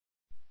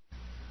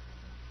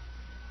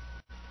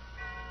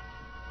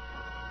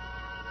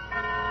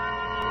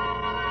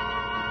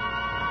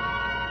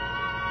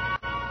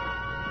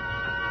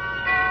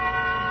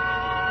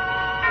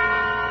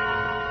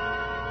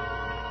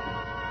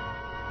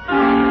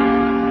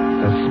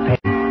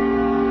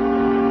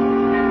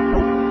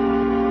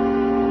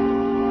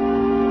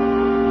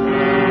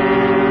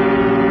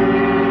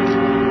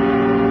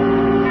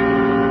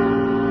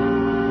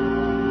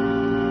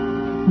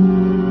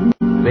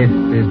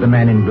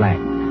Man in Black.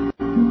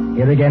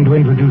 Here again to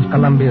introduce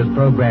Columbia's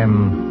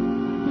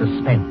program,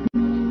 Suspense.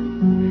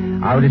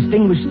 Our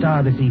distinguished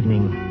star this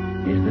evening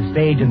is the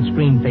stage and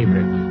screen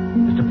favorite,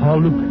 Mr.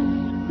 Paul Lucas,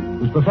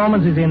 whose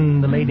performance is in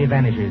The Lady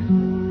Vanishes,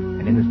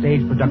 and in the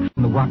stage production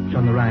The Watch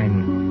on the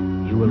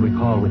Rhine, you will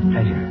recall with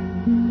pleasure.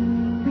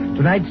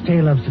 Tonight's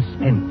tale of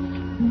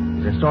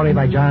suspense is a story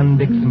by John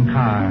Dixon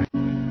Carr,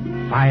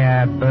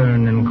 Fire,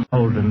 Burn, and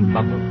Cauldron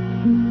Bubble.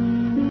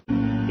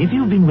 If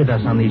you've been with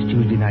us on these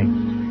Tuesday nights,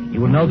 you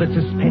will know that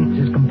suspense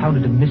is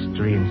compounded of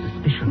mystery and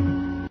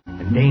suspicion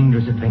and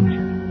dangerous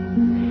adventure.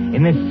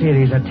 In this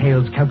series are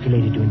tales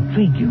calculated to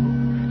intrigue you,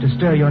 to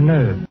stir your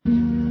nerves,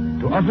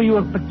 to offer you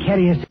a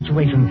precarious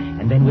situation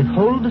and then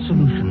withhold the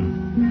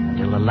solution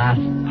until the last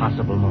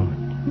possible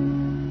moment.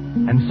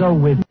 And so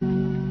with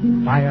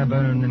Fire,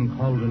 Burn, and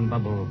Cauldron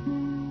Bubble,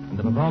 and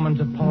the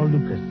performance of Paul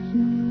Lucas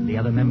and the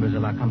other members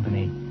of our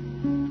company,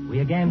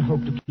 we again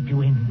hope to keep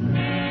you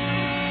in.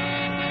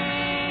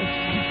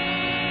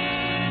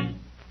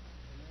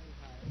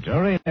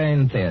 Drury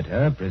Lane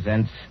Theatre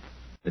presents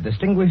the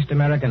distinguished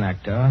American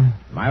actor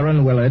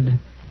Myron Willard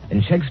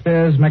in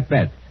Shakespeare's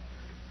Macbeth,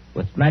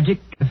 with magic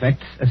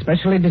effects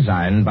especially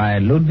designed by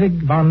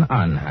Ludwig von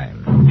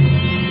Arnheim.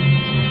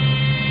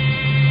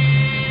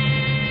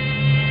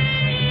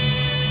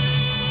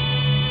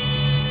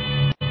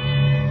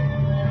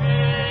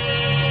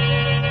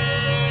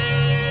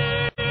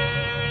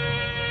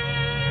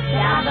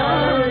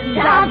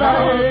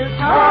 Double,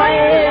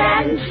 toil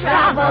and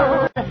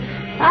trouble,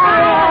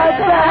 fire,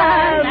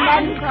 burn,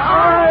 and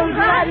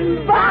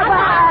cauldron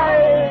bubble.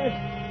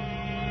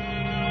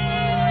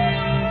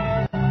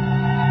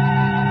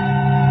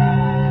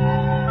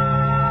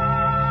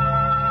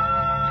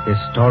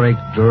 Historic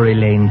Drury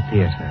Lane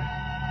Theatre,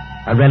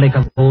 a relic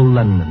of old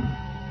London.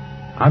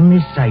 On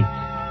this site,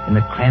 in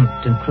the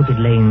cramped and crooked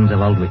lanes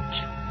of Aldwych,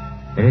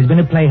 there has been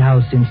a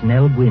playhouse since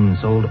Nell Gwynn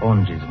sold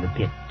oranges in the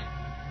pit.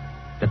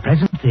 The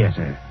present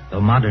theatre, though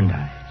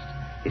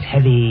modernized, is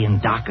heavy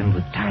and darkened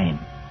with time.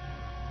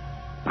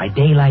 By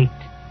daylight,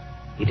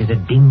 it is a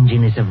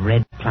dinginess of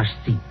red plush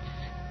seats,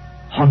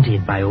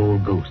 haunted by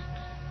old ghosts.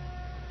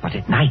 But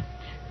at night,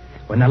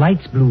 when the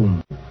lights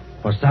bloom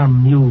for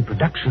some new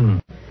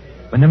production,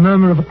 when the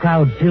murmur of a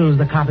crowd fills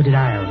the carpeted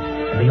aisles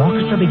and the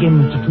orchestra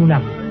begins to tune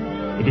up,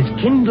 it is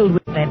kindled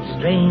with that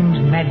strange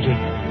magic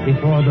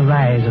before the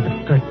rise of the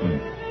curtain.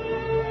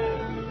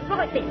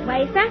 What's this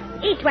way, sir?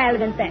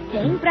 E12 and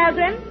 13,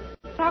 program.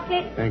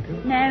 Chocolate? Thank you.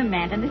 No,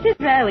 madam, this is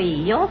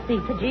Rowie. Your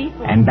seat's a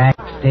G4. And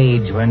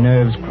backstage, where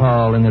nerves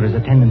crawl and there is a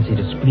tendency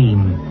to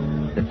scream,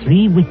 the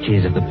three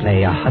witches of the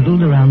play are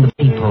huddled around the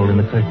peephole in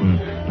the curtain,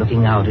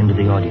 looking out into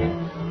the audience.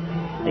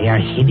 They are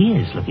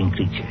hideous-looking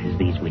creatures,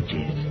 these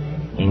witches,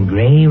 in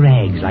gray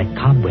rags like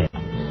cobwebs.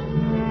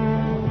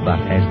 But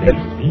as they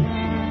speak...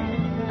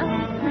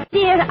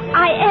 Dear,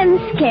 I am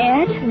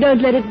scared.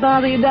 Don't let it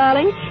bother you,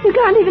 darling. You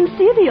can't even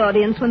see the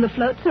audience when the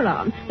floats are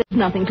on. There's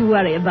nothing to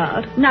worry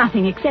about.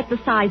 Nothing except the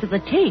size of the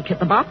take at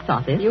the box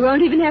office. You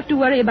won't even have to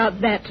worry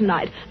about that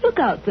tonight. Look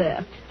out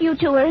there. You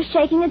two are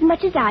shaking as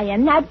much as I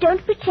am. Now,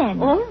 don't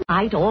pretend.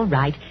 All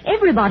right.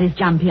 Everybody's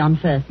jumpy on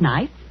first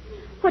night.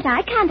 What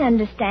I can't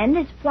understand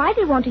is why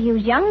they want to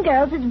use young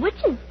girls as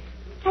witches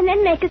and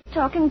then make us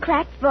talk in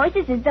cracked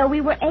voices as though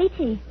we were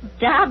 80.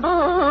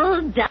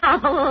 Double,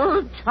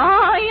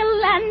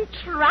 toil and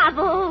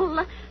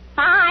trouble,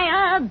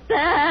 fire,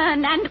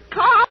 burn, and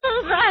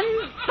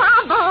cauldron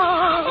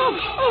bubble.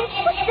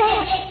 What's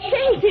that?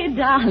 Say,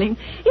 darling,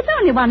 it's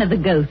only one of the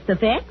ghost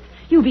effects.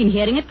 You've been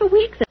hearing it for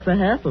weeks at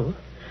rehearsals.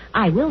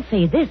 I will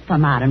say this for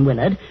Myron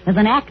Willard, as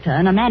an actor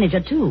and a manager,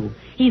 too.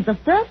 He's the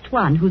first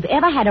one who's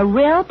ever had a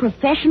real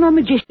professional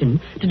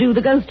magician to do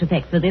the ghost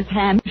effects for this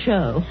ham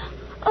show.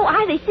 Oh,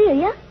 are they,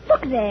 Celia?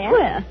 Look there.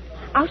 Where?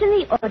 Out in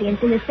the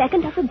audience in the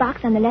second upper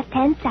box on the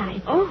left-hand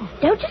side. Oh.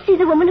 Don't you see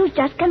the woman who's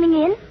just coming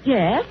in?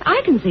 Yes,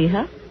 I can see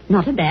her.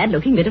 Not a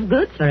bad-looking bit of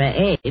goods for her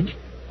age.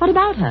 What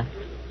about her?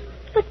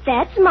 But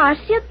that's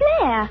Marcia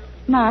Blair.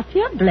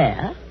 Marcia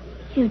Blair?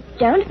 You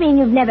don't mean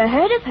you've never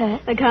heard of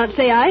her? I can't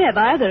say I have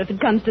either, if it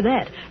comes to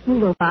that.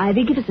 Move over,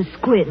 Ivy. Give us a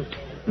squint.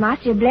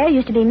 Marcia Blair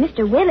used to be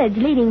Mr. Willard's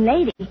leading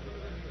lady.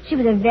 She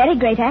was a very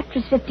great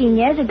actress 15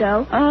 years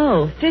ago.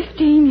 Oh,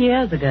 15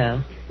 years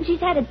ago. She's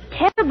had a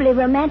terribly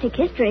romantic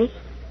history.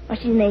 Well,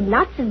 she's made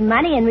lots of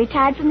money and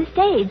retired from the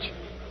stage.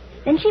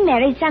 Then she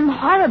married some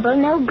horrible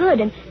no-good,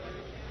 and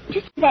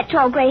just see that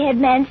tall gray-haired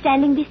man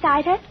standing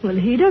beside her? Well,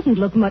 he doesn't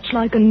look much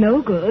like a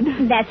no-good.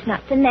 That's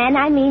not the man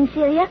I mean,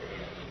 Celia.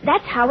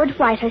 That's Howard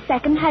White, her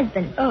second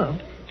husband. Oh.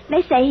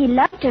 They say he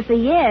loved her for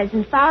years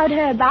and followed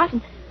her about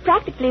and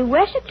practically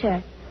worshipped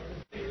her.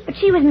 But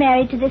she was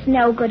married to this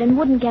no-good and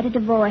wouldn't get a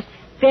divorce.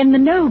 Then the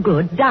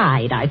no-good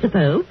died, I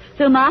suppose.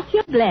 So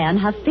Marcia Blair and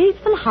her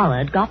faithful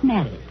Howard got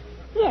married.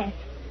 Yes.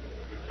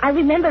 I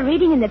remember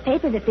reading in the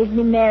paper that they've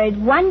been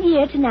married 1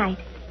 year tonight.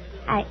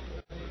 I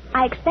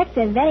expect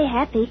they're very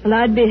happy. Well,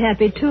 I'd be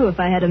happy, too, if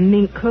I had a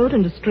mink coat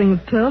and a string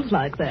of pearls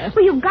like that.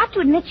 Well, you've got to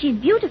admit she's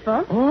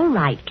beautiful. All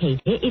right,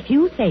 Katie, if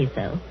you say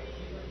so.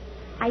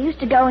 I used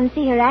to go and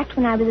see her act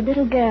when I was a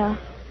little girl.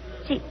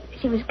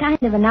 She was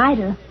kind of an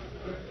idol.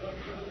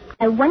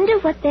 I wonder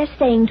what they're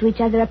saying to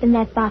each other up in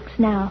that box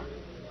now.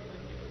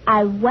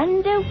 I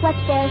wonder what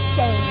they're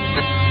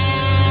saying.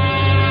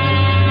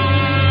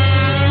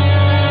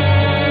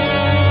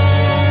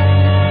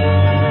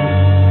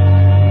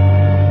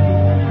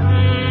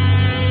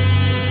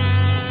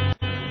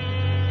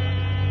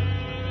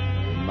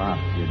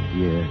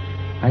 Dear,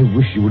 I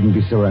wish you wouldn't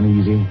be so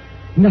uneasy.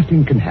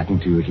 Nothing can happen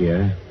to you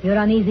here. You're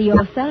uneasy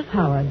yourself,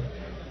 Howard.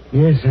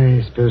 Yes,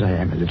 I suppose I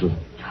am a little.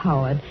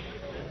 Howard,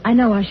 I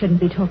know I shouldn't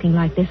be talking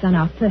like this on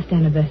our first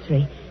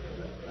anniversary,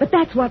 but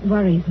that's what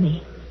worries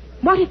me.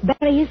 What if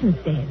Barry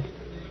isn't dead?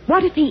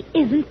 What if he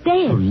isn't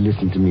dead? Oh,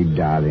 listen to me,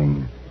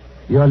 darling.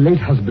 Your late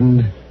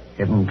husband,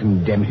 heaven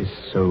condemn his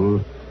soul,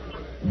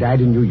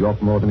 died in New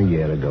York more than a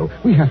year ago.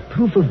 We have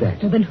proof of that.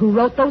 So then who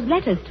wrote those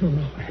letters to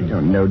me? I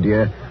don't know,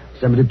 dear.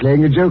 Somebody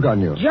playing a joke on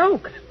you.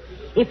 Joke?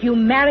 If you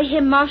marry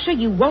him, Marcia,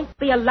 you won't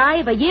be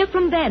alive a year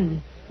from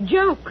then.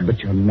 Joke. But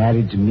you're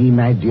married to me,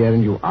 my dear,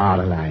 and you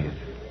are alive.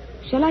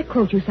 Shall I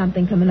quote you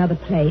something from another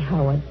play,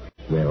 Howard?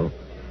 Well?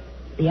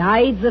 The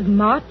Ides of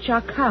March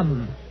are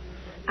come.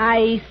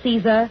 I,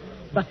 Caesar,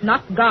 but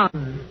not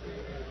gone.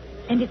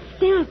 And it's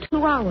still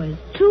 2 hours.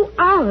 2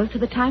 hours to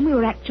the time we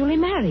were actually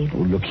married. Oh,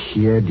 look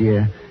here,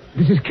 dear.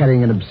 This is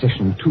carrying an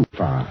obsession too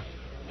far.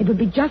 It would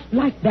be just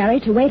like Barry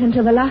to wait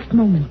until the last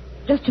moment,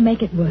 just to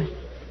make it worse.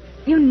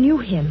 You knew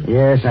him.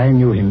 Yes, I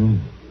knew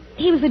him.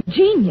 He was a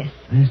genius.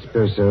 I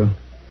suppose so.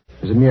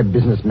 As a mere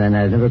businessman,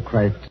 I never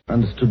quite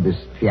understood this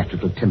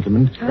theatrical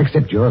temperament,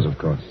 except yours, of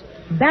course.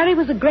 Barry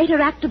was a greater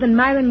actor than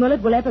Myron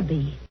Willard will ever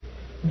be.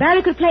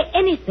 Barry could play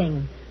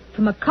anything,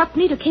 from a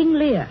Cockney to King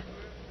Lear.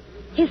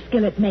 His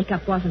skill at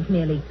makeup wasn't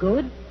merely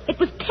good. It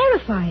was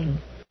terrifying.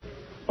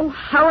 Oh,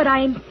 Howard,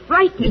 I am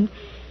frightened.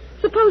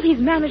 Suppose he's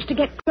managed to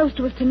get close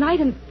to us tonight,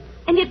 and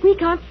yet we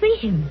can't see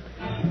him.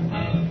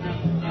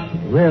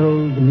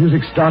 Well, the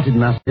music started,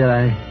 Master.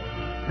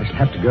 I shall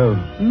have to go.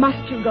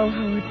 Must you go,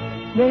 Howard?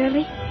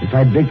 Really? If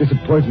I break this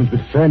appointment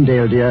with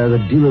Ferndale, dear, the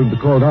deal will be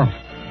called off.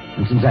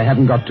 And since I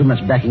haven't got too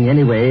much backing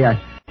anyway,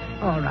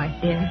 All right,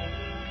 dear.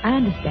 I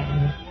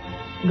understand.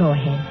 Go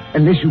ahead.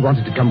 Unless you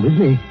wanted to come with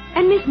me.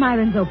 And Miss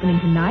Myron's opening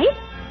tonight?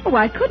 Oh,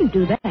 I couldn't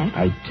do that.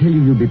 I tell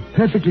you, you'll be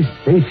perfectly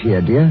safe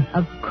here, dear.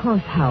 Of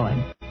course,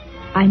 Howard.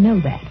 I know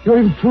that. You're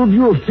in full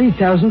view of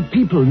 3,000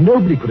 people.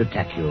 Nobody could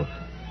attack you.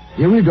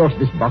 The only door to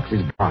this box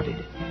is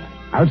guarded.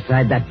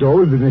 Outside that door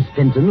will be Miss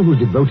Fenton, who's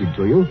devoted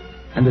to you,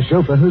 and the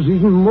chauffeur who's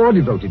even more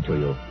devoted to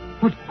you.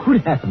 What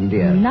could happen,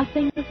 dear?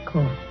 Nothing, of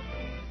course.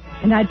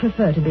 And I'd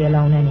prefer to be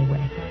alone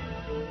anyway.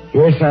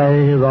 Yes,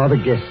 I rather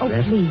guessed that.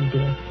 Oh, please,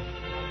 dear.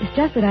 It's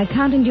just that I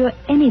can't endure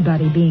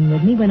anybody being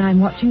with me when I'm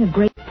watching a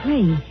great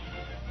play.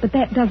 But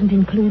that doesn't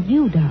include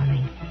you,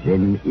 darling.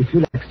 Then, if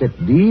you'll accept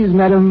these,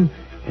 madam,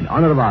 in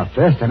honor of our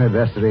first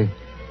anniversary...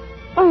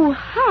 Oh,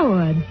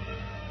 Howard!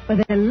 Well,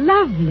 they're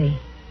lovely.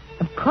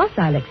 Of course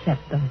I'll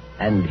accept them.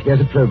 And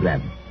here's a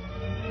program.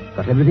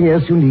 Got everything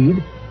else you need?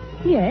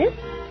 Yes.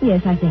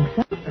 Yes, I think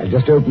so. I'll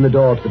just open the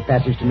door to the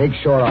passage to make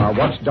sure our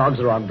watchdogs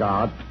are on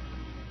guard.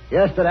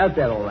 Yes, they're out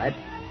there, all right.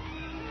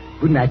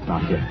 Good night,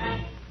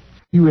 Marcia.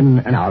 See you in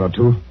an hour or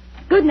two.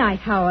 Good night,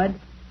 Howard.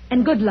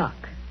 And good luck.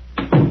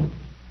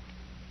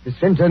 Miss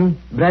Fenton,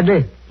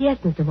 Bradley. Yes,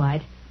 Mr.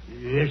 White.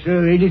 Yes,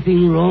 sir.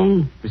 Anything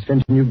wrong? Miss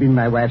Fenton, you've been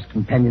my wife's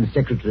companion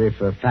secretary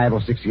for 5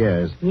 or 6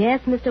 years.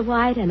 Yes, Mr.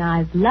 White, and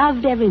I've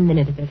loved every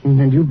minute of it.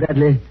 And you,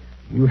 Bradley,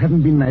 you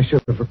haven't been my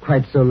chauffeur for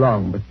quite so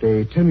long, but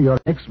they tell me you're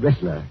an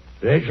ex-wrestler.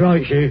 That's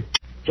right, sir.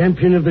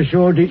 Champion of the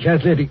Shoreditch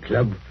Athletic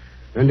Club.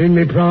 And in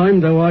my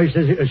prime, though I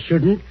says it as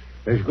shouldn't,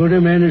 as good a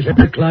man as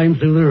ever climbed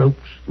through the ropes.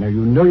 Now,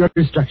 you know your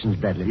instructions,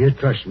 Bradley. You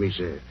trust me,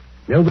 sir.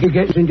 Nobody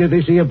gets into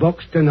this here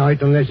box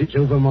tonight unless it's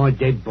over my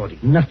dead body.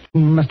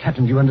 Nothing must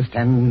happen, do you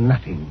understand?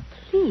 Nothing.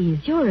 Please,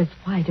 you're as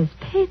white as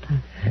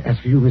paper. As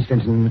for you, Miss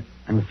Fenton,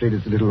 I'm afraid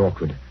it's a little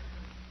awkward.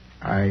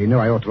 I know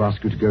I ought to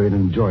ask you to go in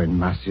and join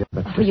Marcia,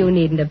 but... Oh, you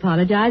needn't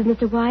apologize,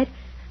 Mr. White.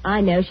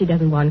 I know she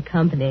doesn't want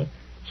company.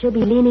 She'll be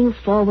leaning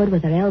forward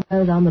with her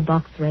elbows on the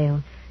box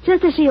rail,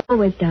 just as she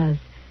always does.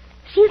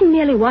 She isn't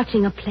merely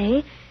watching a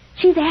play.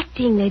 She's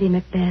acting Lady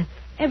Macbeth.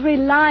 Every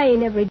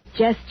line, every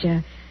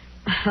gesture.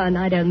 And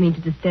I don't mean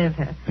to disturb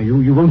her.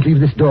 You won't leave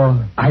this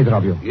door, either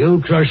of you.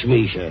 You trust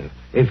me, sir.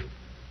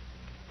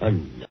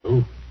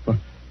 Hello.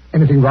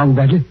 Anything wrong,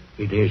 Bradley?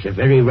 There's a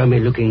very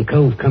rummy-looking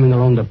cove coming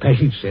along the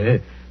passage,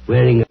 sir,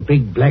 wearing a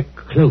big black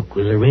cloak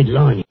with a red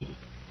lining.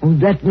 Oh,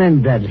 that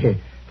man, Bradley.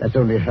 That's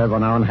only Herr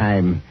von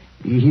Auenheim.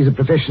 He's a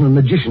professional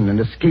magician and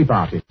escape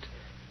artist.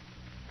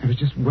 I was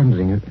just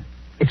wondering...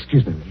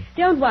 excuse me.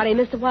 Don't worry,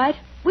 Mr. White.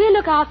 We'll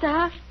look after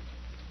her.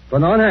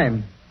 Von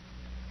Auenheim.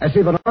 I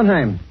say von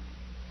Auenheim.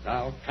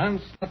 Thou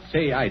canst not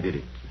say I did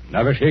it.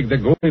 Never shake the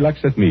Goldilocks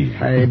at me.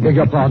 I beg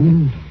your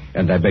pardon?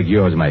 And I beg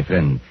yours, my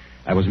friend.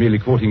 I was merely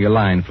quoting a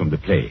line from the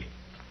play.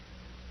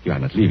 You are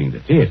not leaving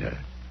the theater.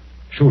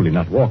 Surely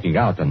not walking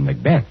out on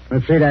Macbeth. I'm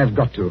afraid I've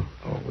got to.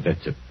 Oh,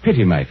 that's a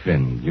pity, my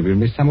friend. You will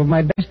miss some of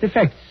my best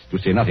effects, to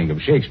say nothing of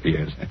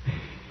Shakespeare's.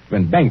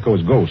 when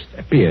Banquo's ghost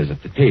appears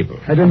at the table.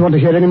 I don't want to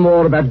hear any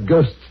more about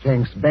ghosts,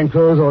 thanks.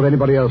 Banquo's or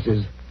anybody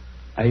else's.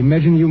 I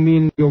imagine you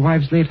mean your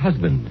wife's late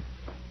husband.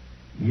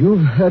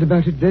 You've heard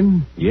about it,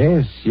 then?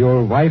 Yes,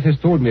 your wife has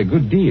told me a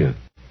good deal.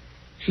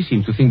 She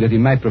seemed to think that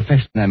in my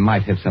profession I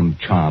might have some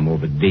charm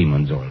over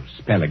demons or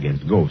spell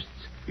against ghosts.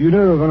 You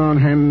know, Van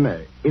Arnhem,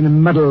 in a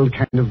muddled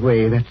kind of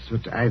way, that's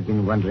what I've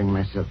been wondering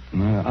myself.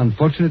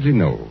 Unfortunately,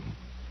 no.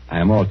 I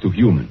am all too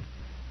human.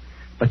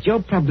 But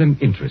your problem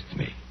interests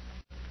me.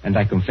 And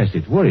I confess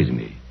it worries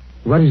me.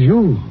 Worries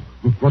you?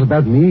 What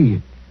about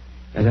me?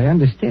 As I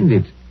understand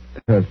it,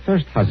 her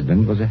first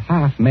husband was a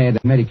half-mad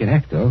American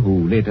actor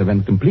who later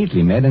went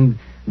completely mad and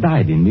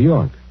died in New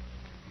York.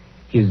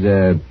 His,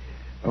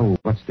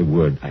 what's the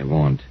word I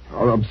want?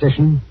 Or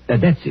obsession?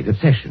 That's it,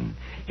 obsession.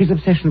 His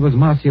obsession was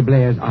Marcia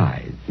Blair's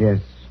eyes. Yes,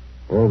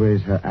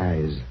 always her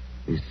eyes.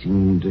 They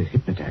seemed to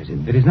hypnotize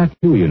him. It is not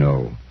you, you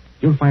know.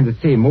 You'll find the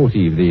same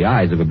motive, the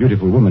eyes of a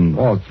beautiful woman,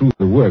 all through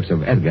the works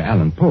of Edgar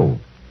Allan Poe.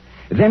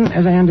 Then,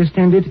 as I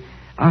understand it,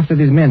 after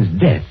this man's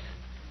death,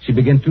 she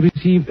began to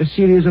receive a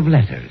series of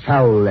letters.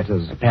 Foul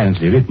letters.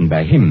 Apparently written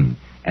by him,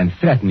 and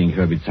threatening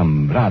her with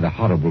some rather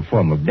horrible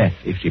form of death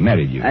if she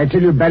married you. I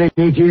tell you,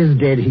 Ballyneach is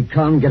dead. He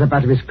can't get up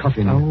out of his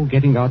coffin. Oh,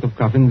 getting out of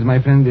coffins, my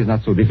friend, is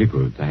not so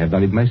difficult. I have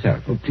done it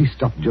myself. Oh, please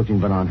stop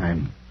joking, Van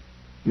Arnhem.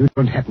 You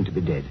don't happen to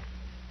be dead.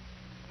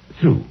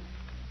 True.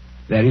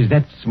 There is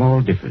that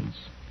small difference.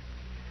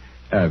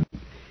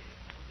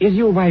 Is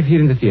your wife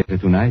here in the theater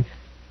tonight?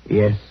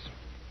 Yes.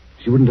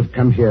 She wouldn't have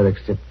come here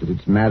except that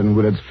it's Marion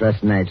Willard's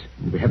first night.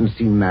 We haven't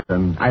seen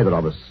Marion, either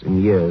of us,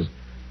 in years.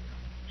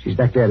 She's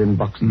back there in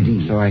box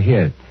D. So I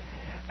hear.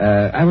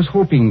 I was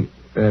hoping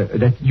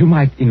that you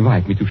might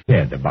invite me to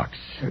share the box.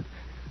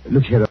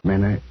 Look here, old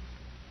man.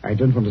 I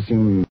don't want to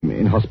seem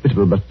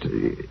inhospitable, but...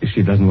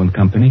 She doesn't want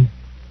company?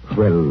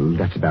 Well,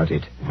 that's about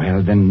it.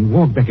 Well, then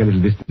walk back a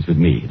little distance with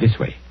me, this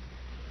way,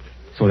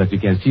 so that we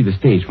can see the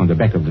stage from the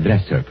back of the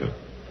dress circle.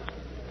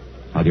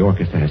 Now, the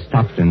orchestra has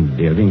stopped, and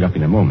they'll ring up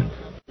in a moment.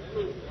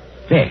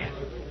 There.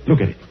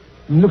 Look at it.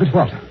 Look at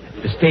what?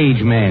 The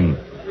stage, man.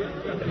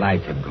 The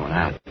lights have gone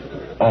out.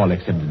 All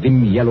except the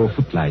dim yellow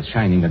footlights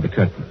shining at the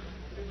curtain.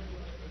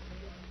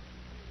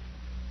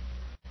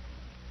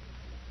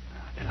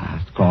 The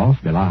last cough,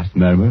 the last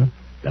murmur,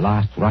 the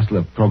last rustle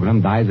of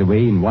program dies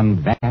away in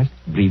one vast,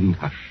 breathing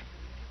hush.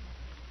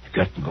 The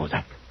curtain goes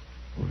up.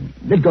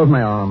 Let go of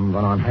my arm,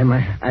 Van Arnhem.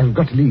 I've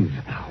got to leave.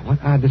 Now, what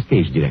are the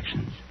stage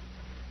directions?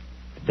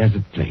 A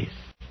desert place.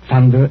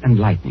 Thunder and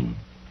lightning.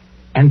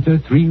 Enter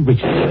 3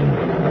 witches.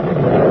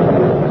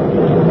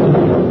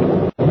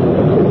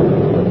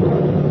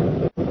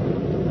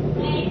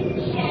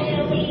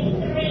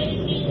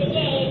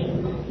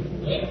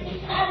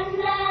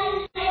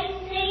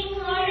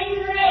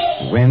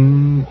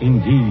 When,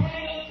 indeed,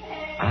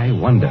 I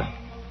wonder.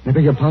 I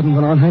beg your pardon,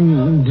 Van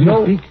Arnhem. Do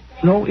you speak?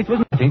 No, it was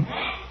nothing.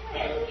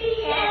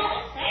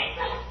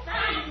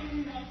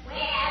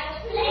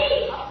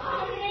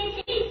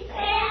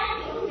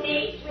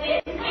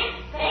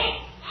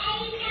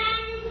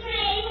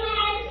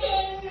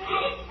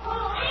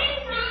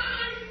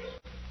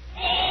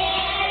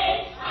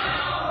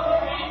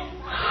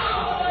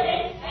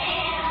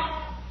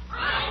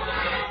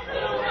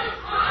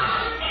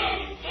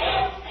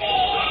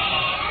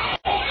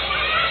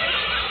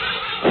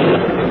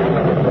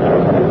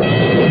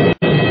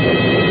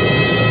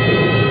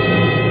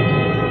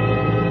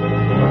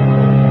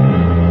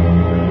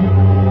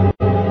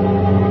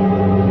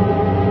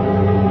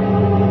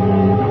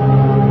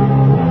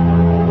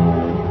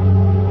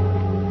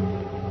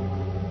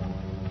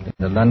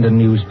 London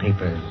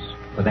newspapers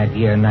for that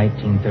year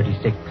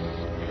 1936,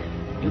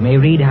 you may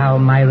read how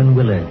Myron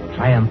Willard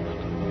triumphed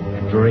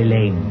at Drury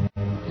Lane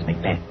as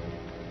Macbeth.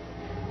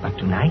 But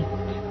tonight,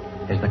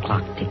 as the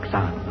clock ticks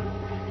on,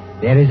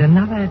 there is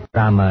another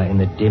drama in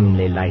the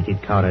dimly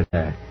lighted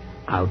corridor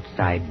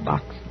outside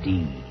Box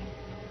D.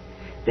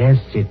 There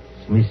sits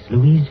Miss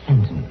Louise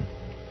Fenton,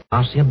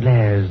 Marcia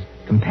Blair's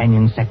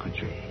companion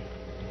secretary.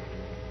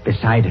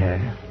 Beside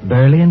her,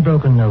 burly and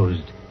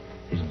broken-nosed,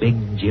 is big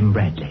Jim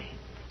Bradley,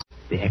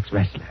 the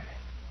ex-wrestler.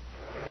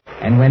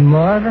 And when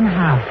more than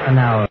half an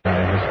hour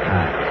has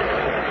passed...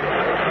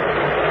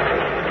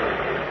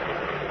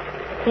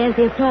 There's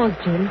the applause,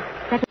 Jim.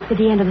 That was at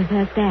the end of the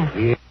first act.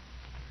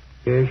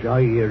 Yes,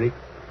 I hear it.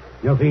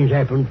 Nothing's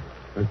happened.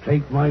 And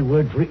take my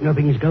word for it,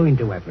 nothing's going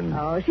to happen.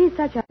 Oh, she's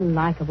such a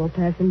likable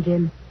person,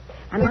 Jim.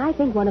 And I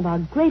think one of our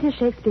greatest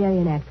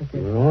Shakespearean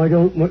actresses. Well, I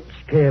don't much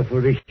care for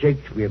this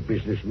Shakespeare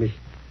business, miss.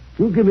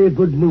 You give me a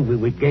good movie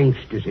with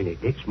gangsters in it.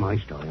 That's my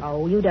style.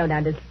 Oh, you don't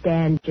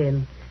understand,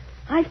 Jim.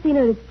 I've seen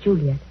her as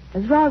Juliet,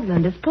 as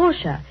Rosalind, as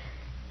Portia,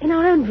 in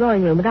our own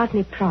drawing room without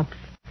any props.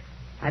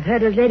 I've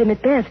heard her as Lady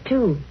Macbeth,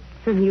 too.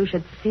 You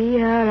should see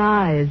her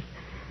eyes.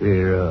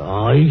 Her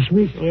eyes,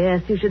 miss?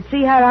 Yes, you should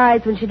see her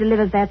eyes when she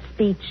delivers that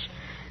speech.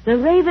 The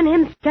raven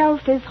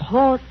himself is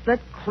horse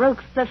that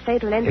croaks the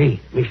fatal end. Hey,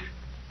 miss,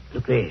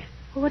 look there.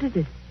 What is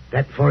it?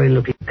 That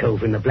foreign-looking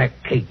cove in the black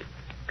cape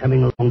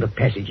coming along the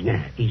passage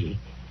now. Easy.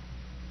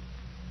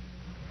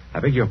 I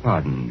beg your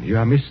pardon. You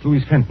are Miss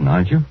Louise Fenton,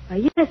 aren't you?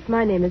 Yes,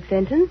 my name is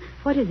Fenton.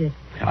 What is it?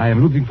 I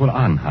am Ludwig von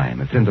Arnheim,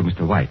 a friend of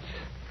Mr. White's.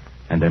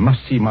 And I must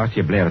see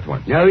Marcia Blair at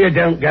once. No, you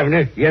don't,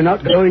 Governor. You're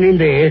not going in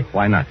there.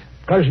 Why not?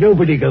 Because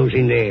nobody goes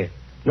in there.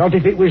 Not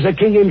if it was the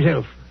king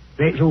himself.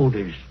 That's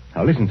orders.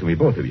 Now listen to me,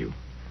 both of you.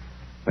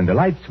 When the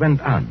lights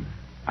went on,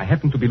 I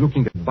happened to be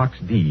looking at Box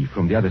D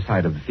from the other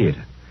side of the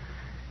theater.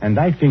 And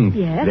I think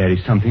there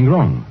is something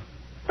wrong.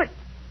 But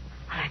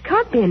there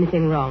can't be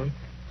anything wrong.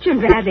 Jim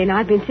Bradley and I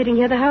have been sitting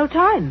here the whole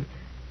time.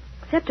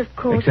 Except, of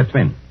course... Except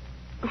when?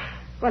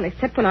 Well,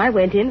 except when I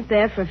went in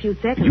there for a few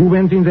seconds. You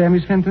went in there,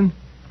 Miss Fenton?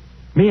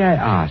 May I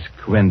ask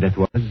when that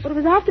was? Well, it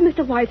was after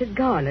Mr. White had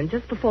gone and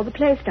just before the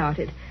play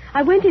started.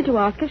 I went in to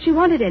ask if she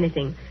wanted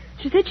anything.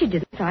 She said she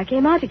didn't, so I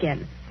came out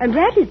again. And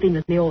Bradley's been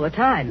with me all the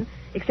time,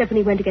 except when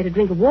he went to get a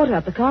drink of water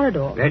up the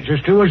corridor. That's as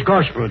true as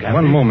gospel, Governor.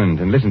 One moment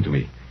and listen to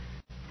me.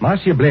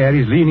 Marcia Blair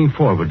is leaning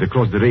forward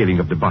across the railing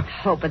of the box.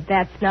 Oh, but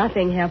that's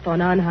nothing, Herr von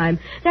Arnheim.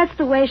 That's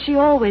the way she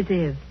always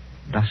is.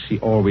 Does she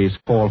always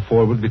fall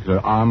forward with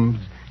her arms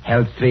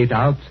held straight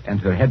out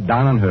and her head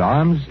down on her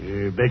arms?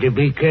 You better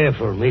be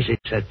careful, miss.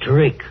 It's a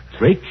trick.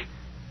 Trick?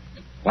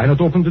 Why not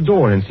open the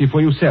door and see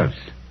for yourselves?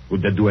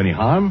 Would that do any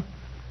harm?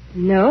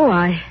 No,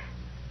 I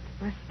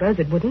suppose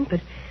it wouldn't,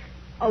 but...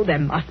 Oh, there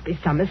must be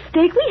some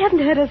mistake. We haven't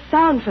heard a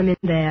sound from in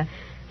there.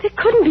 There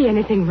couldn't be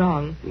anything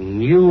wrong.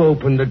 You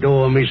open the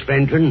door, Miss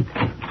Fenton.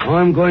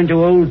 I'm going to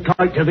hold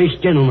tight to this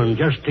gentleman,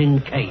 just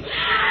in case.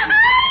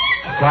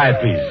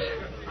 Quiet,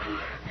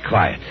 please.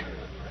 Quiet.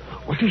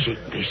 What is it,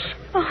 miss?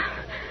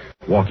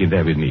 Walk in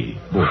there with me,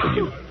 both of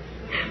you.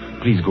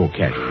 Please go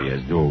casually,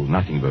 as though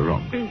nothing were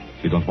wrong.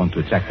 You don't want to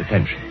attract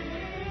attention.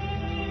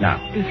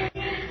 Now.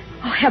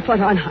 Oh, Herr von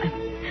Arnheim.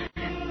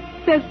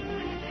 There's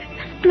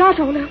blood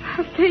all over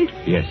her face.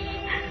 Yes.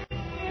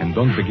 And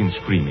don't begin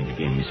screaming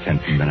again, Miss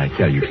Fenton, when I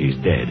tell you she's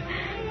dead.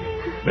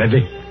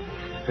 Bradley?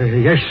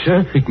 Yes,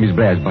 sir? Pick Miss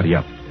Blair's body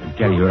up and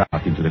carry her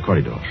out into the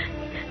corridor.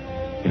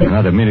 In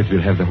another minute,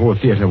 we'll have the whole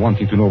theater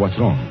wanting to know what's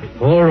wrong.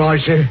 All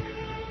right, sir.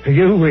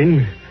 You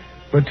win.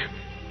 But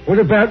what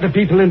about the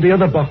people in the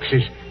other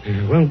boxes?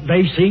 Won't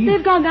they see?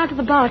 They've gone down to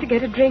the bar to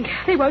get a drink.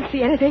 They won't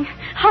see anything.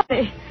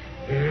 Hurry.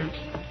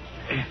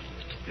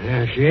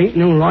 She ain't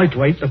no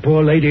lightweight, the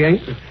poor lady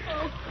ain't.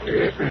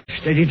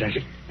 Steady does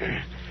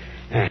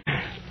it.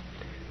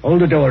 Hold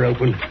the door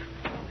open.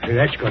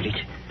 That's got it.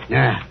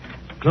 Now,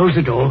 close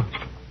the door.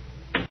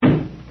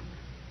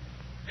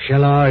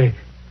 Shall I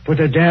put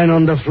her down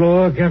on the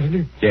floor,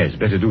 Governor? Yes,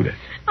 better do that.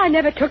 I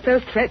never took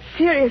those threats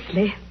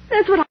seriously.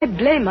 That's what I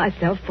blame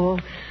myself for.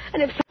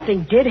 And if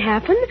something did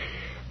happen,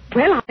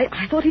 well,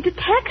 I thought he'd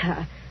attack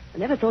her. I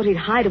never thought he'd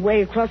hide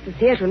away across the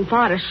theater and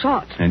fire a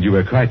shot. And you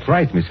were quite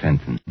right, Miss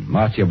Fenton.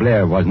 Marcia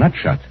Blair was not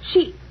shot.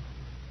 She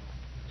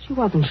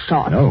wasn't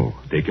shot. No,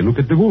 take a look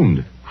at the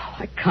wound. Oh,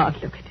 I can't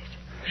look at it.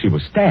 She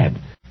was stabbed.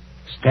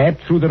 Stabbed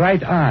through the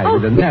right eye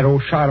with a narrow,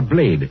 sharp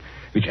blade,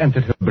 which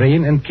entered her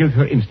brain and killed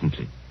her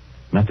instantly.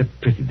 Not a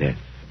pretty death,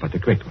 but a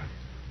quick one.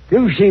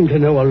 You seem to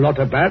know a lot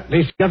about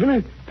this,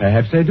 Governor.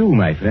 Perhaps I do,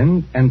 my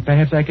friend, and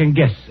perhaps I can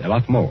guess a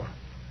lot more.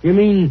 You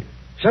mean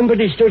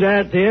somebody stood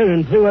out there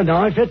and threw a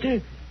knife at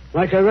her?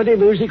 Like a ruddy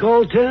music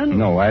hall turn?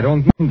 No, I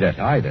don't mean that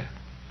either.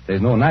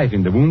 There's no knife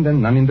in the wound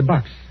and none in the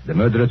box. The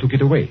murderer took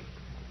it away.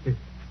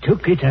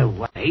 Took it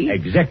away?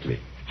 Exactly.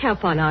 Herr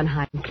von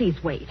Arnheim, please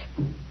wait.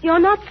 You're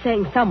not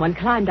saying someone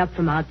climbed up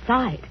from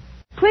outside,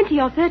 20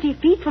 or 30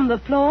 feet from the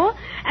floor,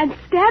 and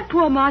stabbed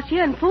poor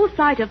Marcia in full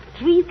sight of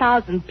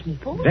 3,000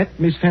 people? That,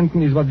 Miss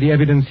Fenton, is what the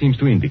evidence seems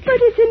to indicate.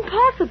 But it's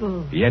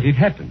impossible. Yet it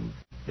happened.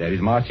 There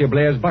is Marcia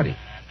Blair's body.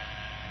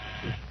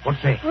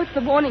 What's that? Oh, it's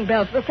the warning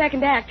bell for the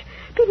second act.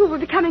 People will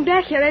be coming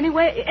back here any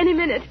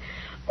minute.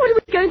 What are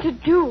we going to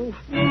do?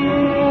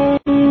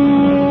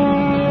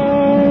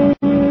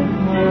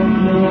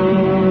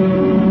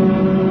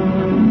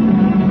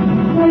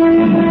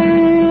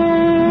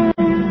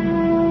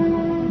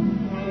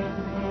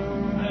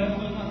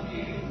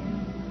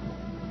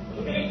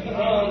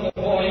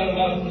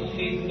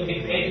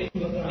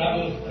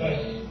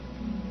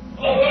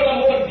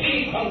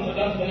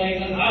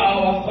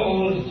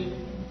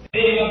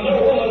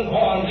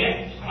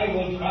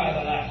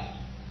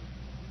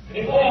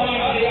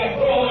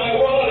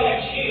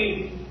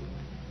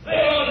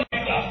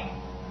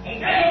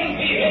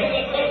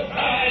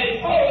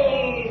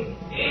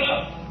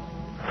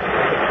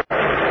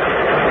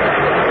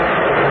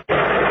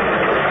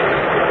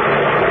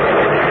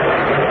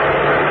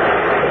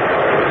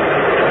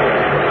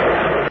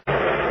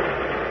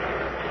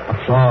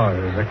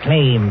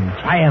 Acclaim,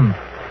 triumph.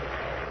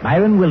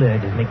 Myron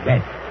Willard as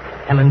Macbeth.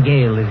 Helen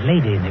Gale as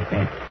Lady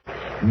Macbeth.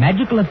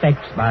 Magical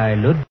effects by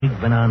Ludwig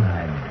von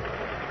Arnheim.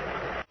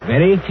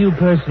 Very few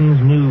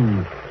persons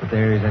knew that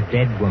there is a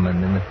dead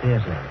woman in the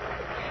theater.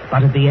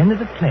 But at the end of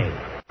the play,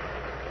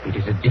 it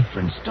is a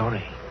different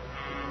story.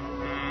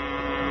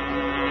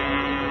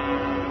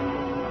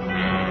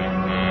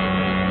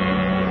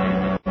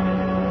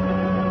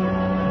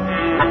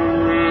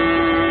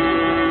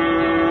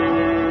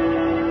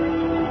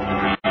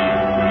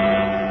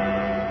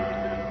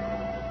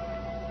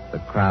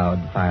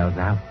 crowd files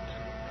out,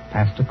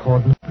 past a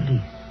cordon of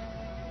police.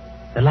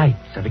 The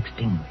lights are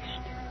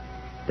extinguished.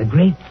 The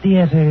great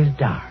theater is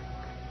dark,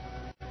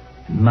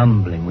 and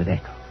mumbling with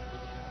echoes.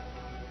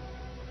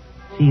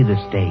 See the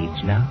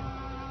stage now.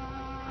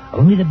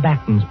 Only the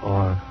battens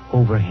or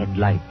overhead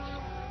lights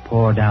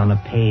pour down a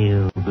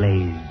pale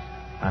blaze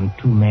on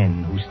two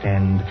men who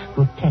stand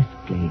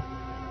grotesquely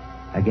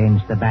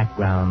against the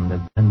background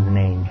of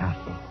Dunsinane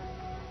Castle.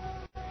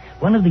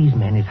 One of these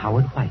men is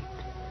Howard White,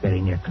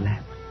 very near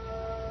collapse.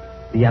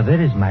 The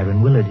other is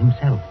Myron Willard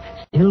himself,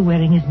 still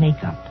wearing his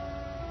makeup,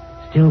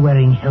 still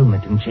wearing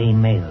helmet and chain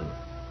mail.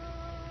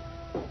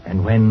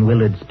 And when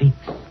Willard speaks...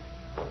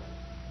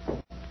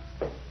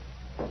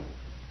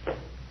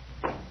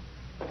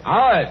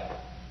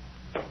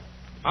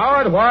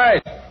 Howard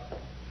White!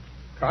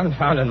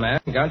 Confounded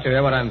man, can't you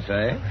hear what I'm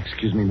saying?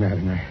 Excuse me,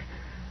 Madden.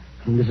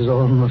 This is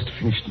almost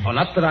finished. Oh,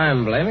 not that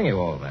I'm blaming you,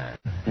 old man.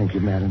 Thank you,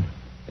 Madden.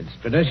 It's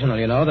traditional,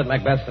 you know, that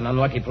Macbeth's an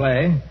unlucky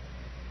play.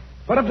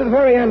 But up to the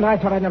very end, I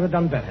thought I'd never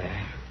done better.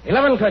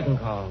 11 curtain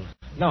calls.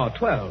 No,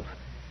 12.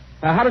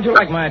 How did you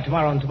like my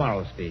tomorrow and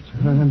tomorrow speech?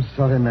 I'm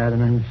sorry,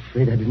 Madden. I'm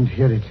afraid I didn't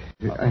hear it.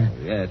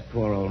 Yes,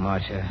 poor old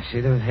Marcia.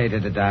 She'd have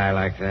hated to die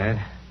like that.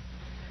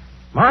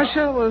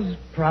 Marcia was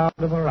proud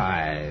of her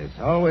eyes.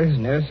 Always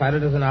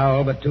nearsighted as an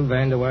owl, but too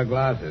vain to wear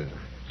glasses.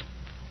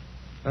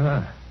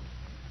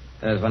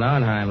 There's Von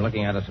Arnheim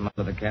looking at us from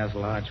under the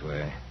castle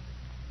archway.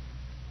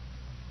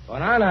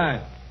 Von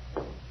Arnheim!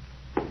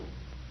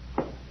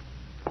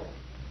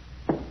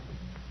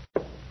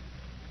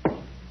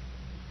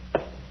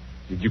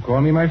 Did you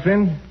call me, my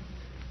friend?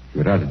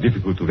 You're rather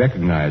difficult to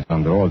recognize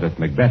under all that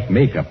Macbeth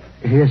makeup.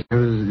 Yes, I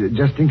was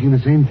just thinking the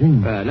same thing.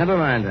 Never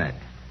mind that.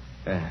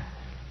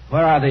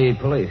 Where are the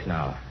police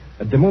now?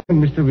 At the moment,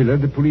 Mr.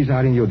 Willard, the police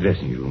are in your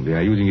dressing room. They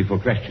are using it for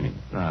questioning.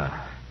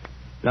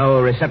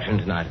 No reception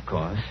tonight, of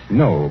course.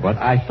 No, but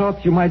I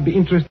thought you might be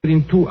interested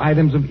in 2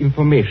 items of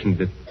information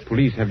that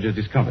police have just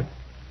discovered.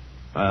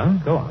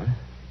 Go on.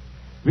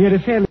 We had a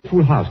fairly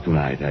full house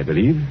tonight, I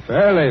believe.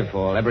 Fairly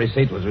full. Every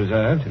seat was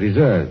reserved.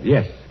 Reserved,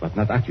 yes, but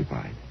not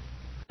occupied.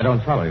 I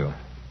don't follow you.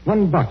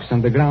 1 box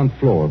on the ground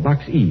floor,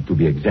 box E to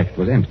be exact,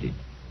 was empty.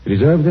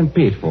 Reserved and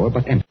paid for,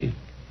 but empty.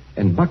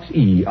 And box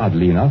E,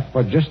 oddly enough,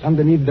 was just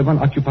underneath the one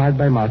occupied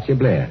by Marcia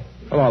Blair.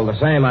 Well, all the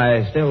same,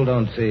 I still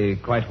don't see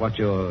quite what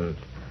you're...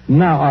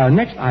 Now, our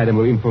next item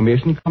of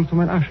information comes from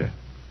an usher.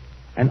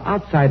 An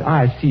outside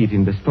eye seat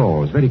in the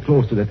stores, very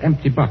close to that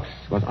empty box,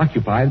 was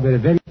occupied by a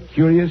very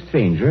curious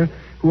stranger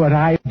who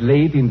arrived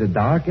late in the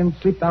dark and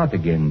slipped out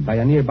again by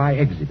a nearby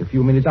exit a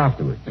few minutes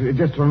afterwards.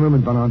 Just one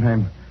moment, Von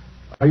Arnheim.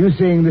 Are you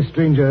saying this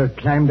stranger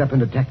climbed up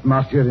and attacked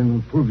Marcia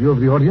in full view of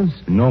the audience?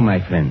 No, my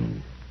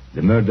friend.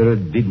 The murderer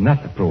did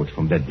not approach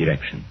from that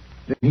direction.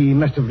 Then he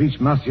must have reached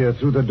Marcia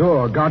through the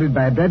door, guarded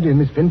by Bradley and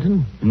Miss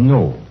Fenton?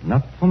 No,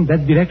 not from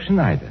that direction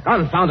either.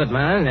 Confound it,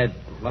 man. It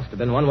must have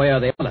been one way or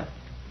the other.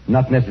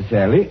 Not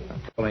necessarily.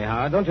 Tell me,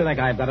 Howard, don't you think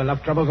I've got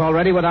enough troubles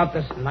already without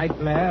this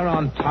nightmare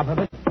on top of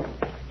it?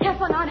 Herr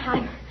von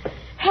Arnheim.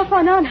 Herr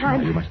von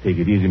Arnheim. You must take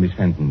it easy, Miss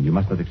Fenton. You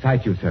must not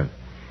excite yourself.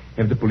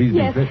 Have the police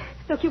Yes. been...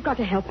 Look, you've got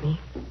to help me.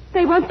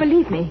 They won't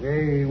believe me.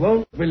 They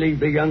won't believe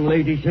the young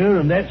lady, sir,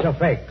 and that's a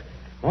fact.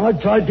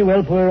 I've tried to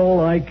help her all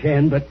I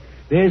can, but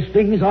there's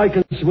things I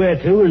can swear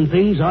to and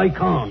things I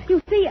can't.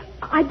 You see,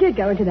 I did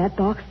go into that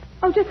box.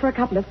 Oh, just for a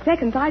couple of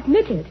seconds, I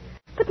admit it.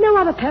 But no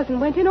other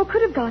person went in or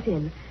could have got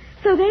in.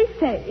 So they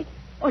say,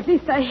 or at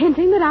least they're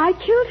hinting that I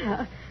killed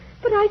her.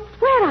 But I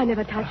swear I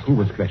never touched her. Who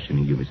was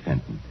questioning you, Miss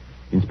Fenton?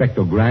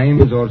 Inspector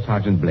Grimes or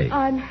Sergeant Blake?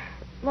 I'm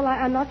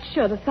not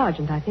sure. The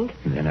sergeant, I think.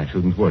 Then I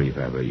shouldn't worry if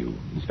I were you.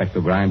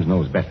 Inspector Grimes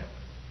knows better.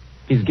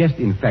 He's guessed,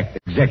 in fact,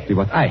 exactly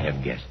what I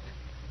have guessed.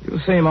 You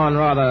seem on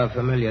rather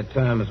familiar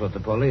terms with the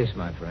police,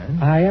 my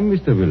friend. I am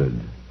Mr. Willard.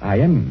 I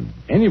am.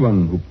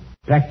 Anyone who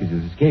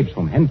practices escapes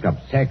from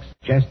handcuffs, sacks,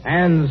 chests...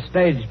 And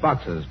stage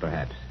boxes,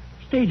 perhaps.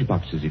 Stage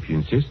boxes, if you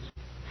insist.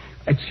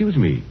 Excuse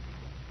me.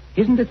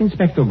 Isn't that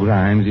Inspector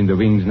Grimes in the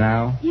wings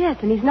now? Yes,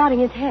 and he's nodding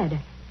his head.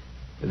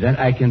 Then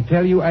I can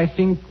tell you, I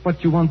think,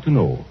 what you want to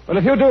know. Well,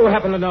 if you do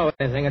happen to know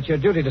anything, it's your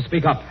duty to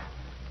speak up.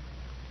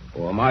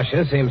 Poor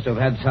Marcia seems to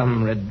have had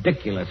some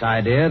ridiculous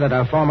idea that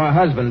her former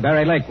husband,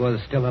 Barry Lake, was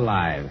still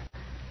alive.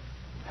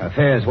 Her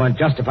fears weren't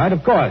justified,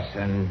 of course,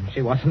 and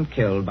she wasn't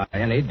killed by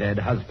any dead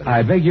husband.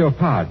 I beg your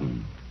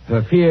pardon.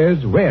 Her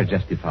fears were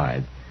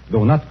justified,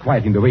 though not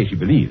quite in the way she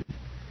believed.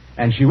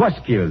 And she was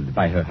killed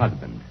by her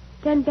husband.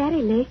 Then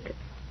Barry Lake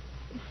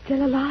is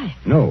still alive.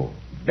 No,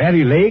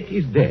 Barry Lake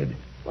is dead.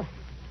 Well,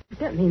 I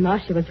don't mean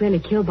Marcia was really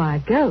killed by a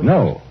ghost.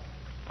 No.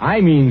 I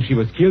mean she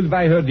was killed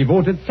by her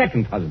devoted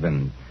second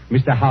husband,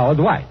 Mr. Howard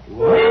White. You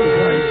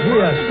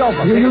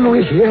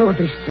hear what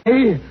they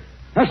say?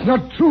 That's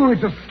not true.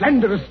 It's a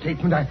slanderous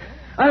statement.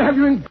 I'll have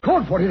you in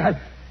court for it.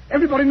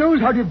 Everybody knows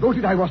how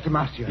devoted I was to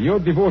Marcia. Your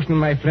devotion,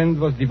 my friend,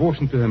 was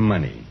devotion to her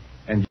money.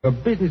 And your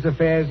business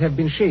affairs have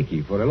been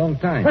shaky for a long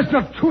time. That's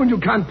not true, and you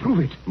can't prove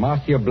it.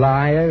 Marcia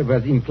Blair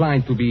was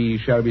inclined to be,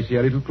 shall we say,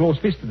 a little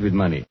close-fisted with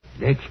money.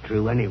 That's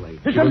true anyway.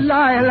 It's a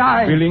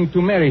lie. Willing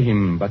to marry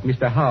him, but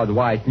Mr. Howard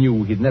White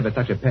knew he'd never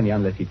touch a penny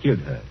unless he killed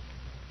her.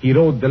 He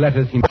wrote the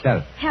letters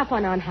himself. Help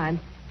on, Arnheim.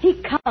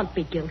 He can't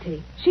be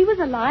guilty. She was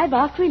alive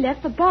after he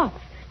left the box.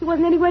 He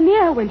wasn't anywhere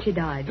near her when she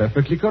died.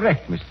 Perfectly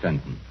correct, Miss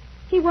Fenton.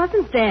 He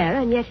wasn't there,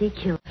 and yet he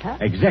killed her.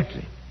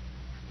 Exactly.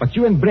 But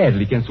you and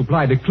Bradley can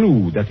supply the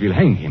clue that will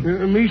hang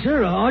him. Me,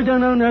 sir? I don't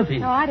know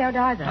nothing. No, I don't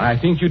either. I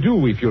think you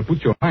do if you'll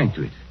put your mind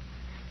to it.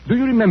 Do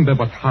you remember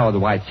what Howard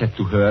White said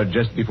to her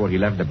just before he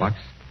left the box?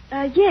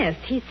 Yes,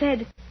 he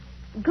said,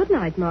 "Good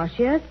night,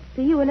 Marcia.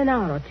 See you in an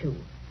hour or two."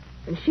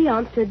 And she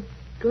answered,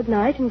 "Good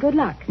night and good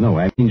luck." No,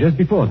 I mean just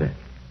before that.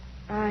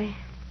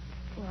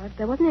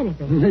 There wasn't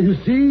anything. You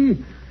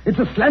see? It's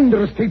a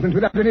slanderous statement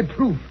without any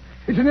proof.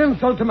 It's an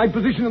insult to my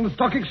position on the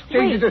stock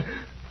exchange. Wait.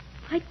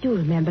 I do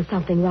remember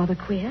something rather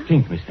queer.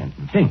 Think, Miss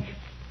Fenton, think.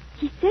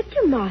 He said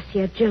to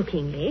Marcia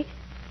jokingly,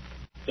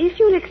 "If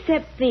you'll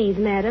accept these,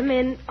 madam,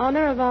 in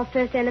honor of our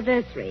first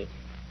anniversary."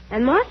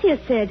 And Marcia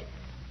said,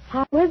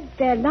 "Howard,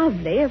 they're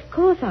lovely. Of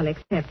course I'll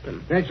accept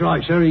them." That's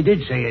right, sir. He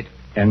did say it.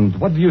 And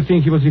what do you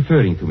think he was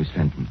referring to, Miss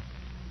Fenton?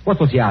 What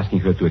was he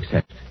asking her to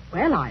accept?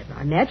 Well, I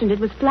imagined it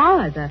was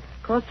flowers, a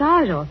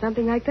corsage or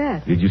something like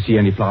that. Did you see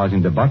any flowers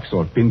in the box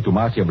or pinned to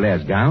Marcia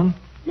Blair's gown?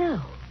 No.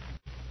 Now,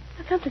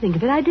 come to think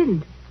of it, I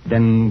didn't.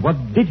 Then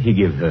what did he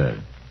give her?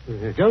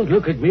 Don't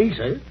look at me,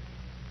 sir.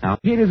 Now,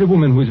 here is a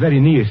woman who is very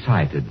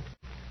nearsighted,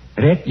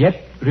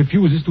 yet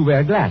refuses to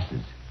wear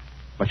glasses.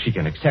 But she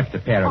can accept a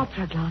pair of...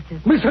 Opera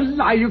glasses. It's a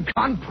lie. You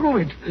can't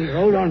prove it.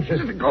 Hold on,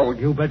 sir. Go.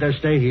 You better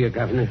stay here,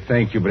 Governor.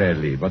 Thank you,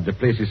 Bradley, but the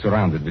place is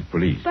surrounded with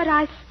police. But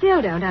I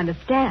still don't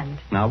understand.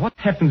 Now, what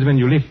happens when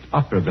you lift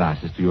opera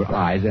glasses to your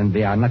eyes and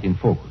they are not in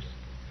focus?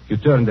 You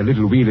turn the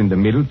little wheel in the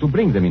middle to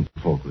bring them into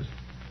focus.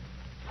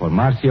 For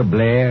Marcia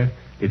Blair,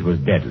 it was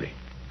deadly.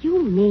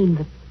 You mean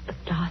the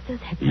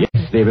glasses had...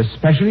 Yes, they were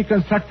specially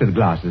constructed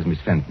glasses,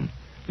 Miss Fenton.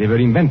 They were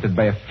invented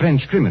by a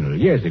French criminal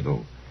years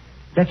ago.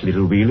 That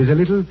little wheel is a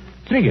little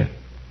trigger.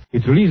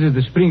 It releases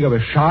the spring of a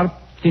sharp,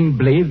 thin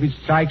blade which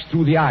strikes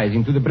through the eyes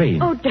into the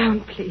brain. Oh,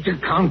 don't, please. You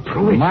can't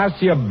prove it.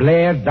 Marcia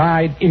Blair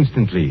died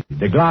instantly.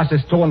 The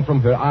glasses torn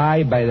from her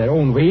eye by their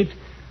own weight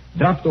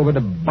dropped over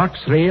the box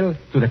rail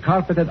to the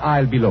carpeted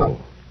aisle below.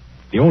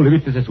 The only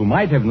witnesses who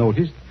might have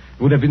noticed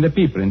would have been the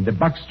people in the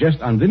box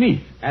just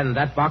underneath. And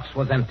that box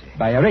was empty.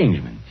 By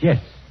arrangement,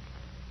 yes.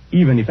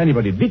 Even if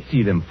anybody did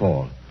see them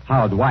fall,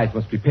 Howard White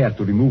was prepared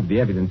to remove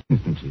the evidence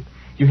instantly.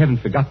 You haven't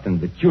forgotten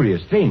the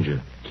curious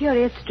stranger.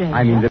 Curious stranger?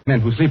 I mean the man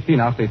who slipped in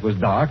after it was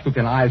dark, took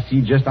an aisle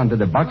seat just under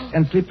the box,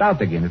 and slipped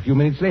out again a few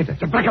minutes later.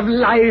 It's a pack of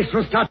lies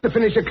from start to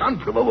finish. You can't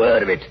prove a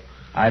word of it.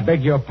 I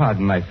beg your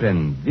pardon, my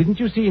friend. Didn't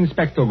you see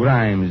Inspector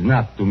Grimes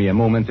nod to me a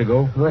moment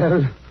ago?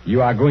 Well...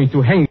 You are going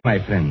to hang, my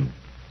friend,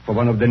 for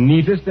one of the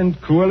neatest and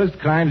cruelest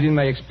crimes in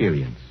my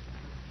experience.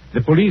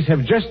 The police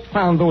have just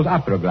found those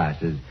opera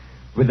glasses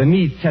with a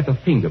neat set of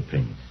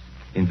fingerprints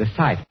in the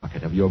side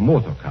pocket of your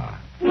motor car.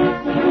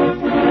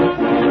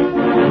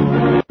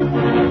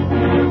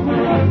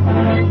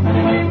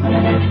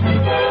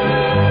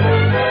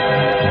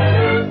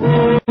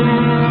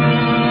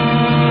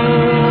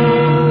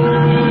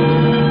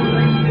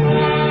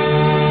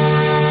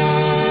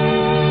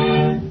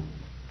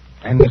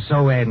 And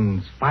so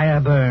ends Fire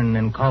Burn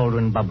and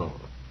Cauldron Bubble,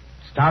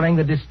 starring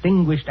the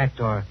distinguished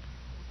actor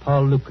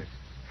Paul Lucas.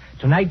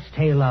 Tonight's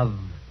tale of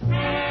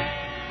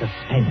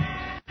suspense.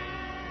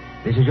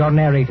 This is your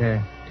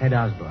narrator, Ted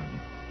Osborne,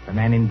 the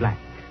man in black,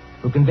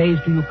 who conveys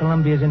to you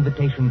Columbia's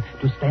invitation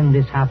to spend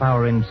this half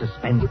hour in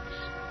suspense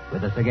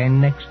with us again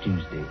next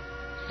Tuesday,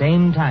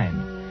 same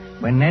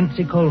time, when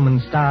Nancy Coleman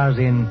stars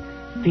in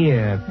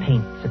Fear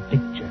Paints a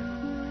Picture.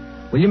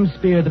 William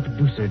Spear, the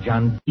producer,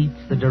 John Dietz,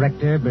 the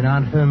director,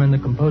 Bernard Herrmann, the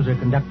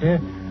composer-conductor,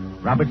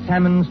 Robert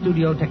Salmon,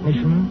 studio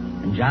technician,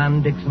 and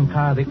John Dixon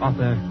Carr, the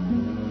author,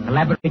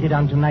 collaborated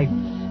on tonight's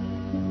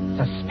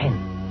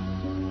Suspense.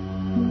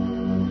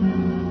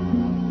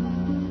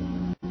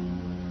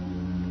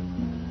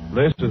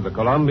 This is the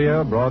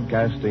Columbia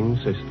Broadcasting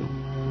System.